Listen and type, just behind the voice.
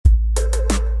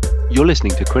You're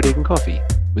listening to Credit and Coffee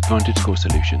with VantageScore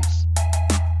Solutions.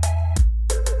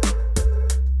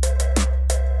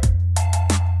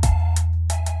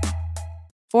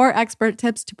 Four expert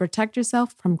tips to protect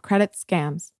yourself from credit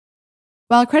scams.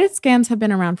 While credit scams have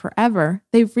been around forever,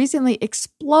 they've recently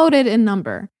exploded in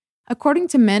number. According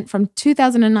to Mint, from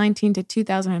 2019 to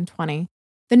 2020,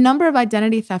 the number of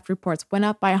identity theft reports went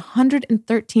up by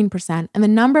 113%, and the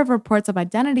number of reports of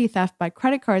identity theft by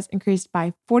credit cards increased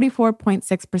by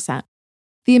 44.6%.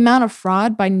 The amount of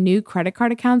fraud by new credit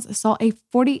card accounts saw a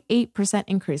 48%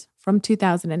 increase from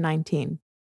 2019.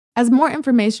 As more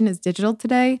information is digital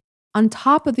today, on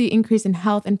top of the increase in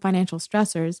health and financial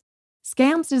stressors,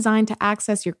 scams designed to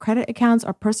access your credit accounts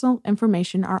or personal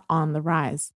information are on the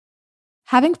rise.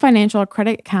 Having financial or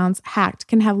credit accounts hacked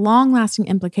can have long-lasting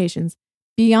implications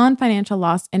beyond financial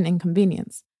loss and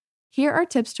inconvenience. Here are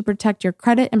tips to protect your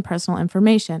credit and personal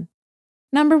information.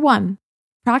 Number 1,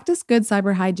 practice good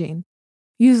cyber hygiene.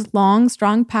 Use long,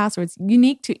 strong passwords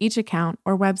unique to each account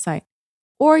or website,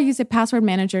 or use a password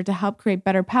manager to help create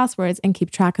better passwords and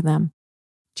keep track of them.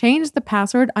 Change the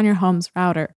password on your home's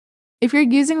router. If you're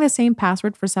using the same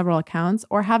password for several accounts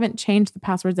or haven't changed the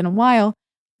passwords in a while,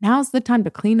 now's the time to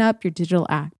clean up your digital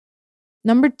act.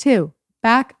 Number 2,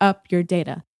 back up your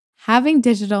data. Having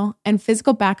digital and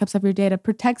physical backups of your data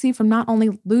protects you from not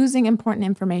only losing important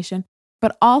information,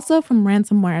 but also from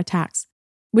ransomware attacks,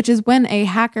 which is when a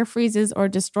hacker freezes or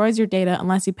destroys your data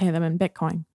unless you pay them in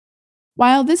Bitcoin.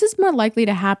 While this is more likely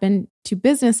to happen to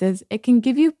businesses, it can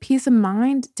give you peace of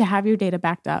mind to have your data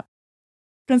backed up.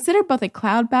 Consider both a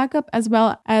cloud backup as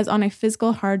well as on a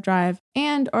physical hard drive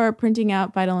and or printing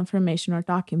out vital information or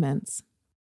documents.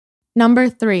 Number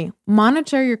 3,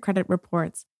 monitor your credit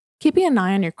reports. Keeping an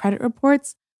eye on your credit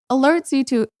reports alerts you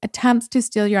to attempts to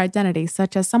steal your identity,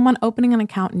 such as someone opening an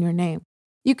account in your name.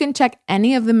 You can check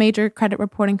any of the major credit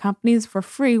reporting companies for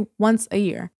free once a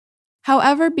year.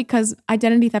 However, because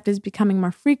identity theft is becoming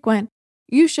more frequent,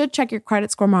 you should check your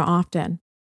credit score more often.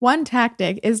 One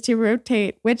tactic is to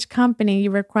rotate which company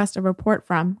you request a report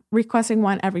from, requesting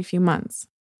one every few months.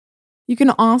 You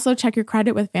can also check your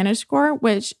credit with VantageScore,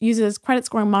 which uses credit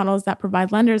scoring models that provide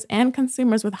lenders and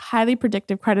consumers with highly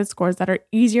predictive credit scores that are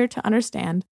easier to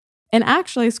understand and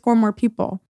actually score more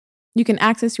people. You can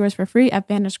access yours for free at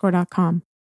VantageScore.com.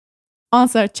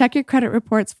 Also, check your credit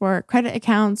reports for credit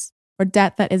accounts or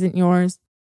debt that isn't yours,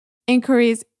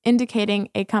 inquiries indicating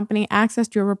a company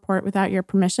accessed your report without your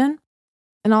permission,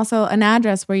 and also an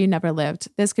address where you never lived.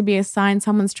 This could be a sign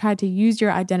someone's tried to use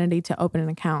your identity to open an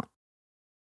account.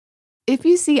 If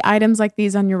you see items like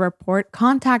these on your report,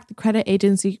 contact the credit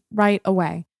agency right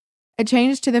away. A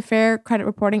change to the Fair Credit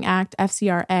Reporting Act,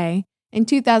 FCRA, in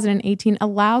 2018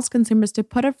 allows consumers to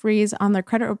put a freeze on their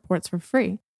credit reports for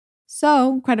free.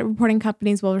 So, credit reporting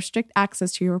companies will restrict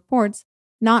access to your reports,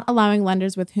 not allowing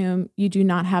lenders with whom you do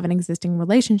not have an existing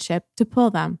relationship to pull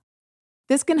them.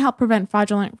 This can help prevent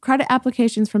fraudulent credit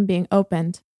applications from being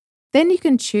opened. Then you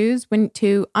can choose when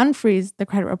to unfreeze the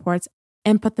credit reports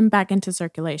and put them back into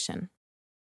circulation.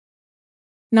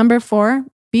 Number 4,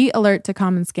 be alert to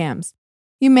common scams.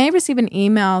 You may receive an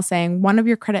email saying one of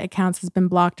your credit accounts has been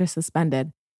blocked or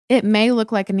suspended. It may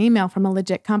look like an email from a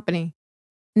legit company.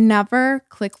 Never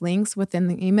click links within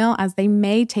the email as they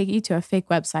may take you to a fake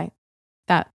website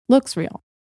that looks real.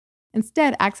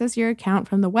 Instead, access your account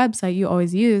from the website you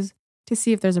always use to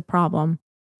see if there's a problem.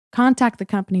 Contact the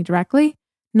company directly,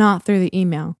 not through the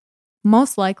email.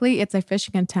 Most likely, it's a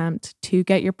phishing attempt to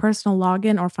get your personal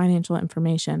login or financial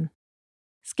information.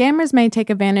 Scammers may take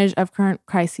advantage of current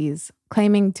crises,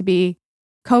 claiming to be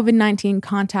COVID-19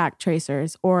 contact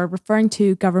tracers or referring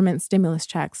to government stimulus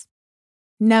checks.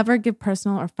 Never give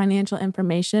personal or financial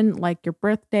information like your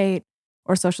birth date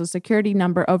or social security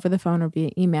number over the phone or via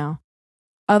email.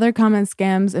 Other common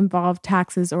scams involve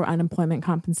taxes or unemployment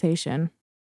compensation.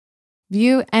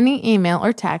 View any email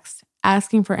or text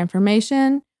asking for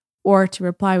information or to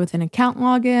reply with an account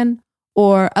login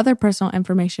or other personal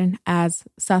information as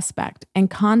suspect and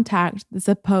contact the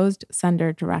supposed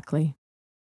sender directly.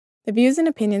 The views and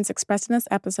opinions expressed in this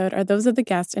episode are those of the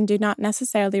guest and do not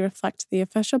necessarily reflect the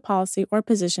official policy or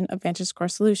position of VantageScore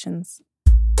Solutions.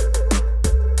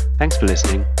 Thanks for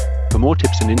listening. For more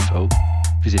tips and info,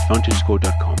 visit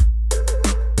VantageScore.com.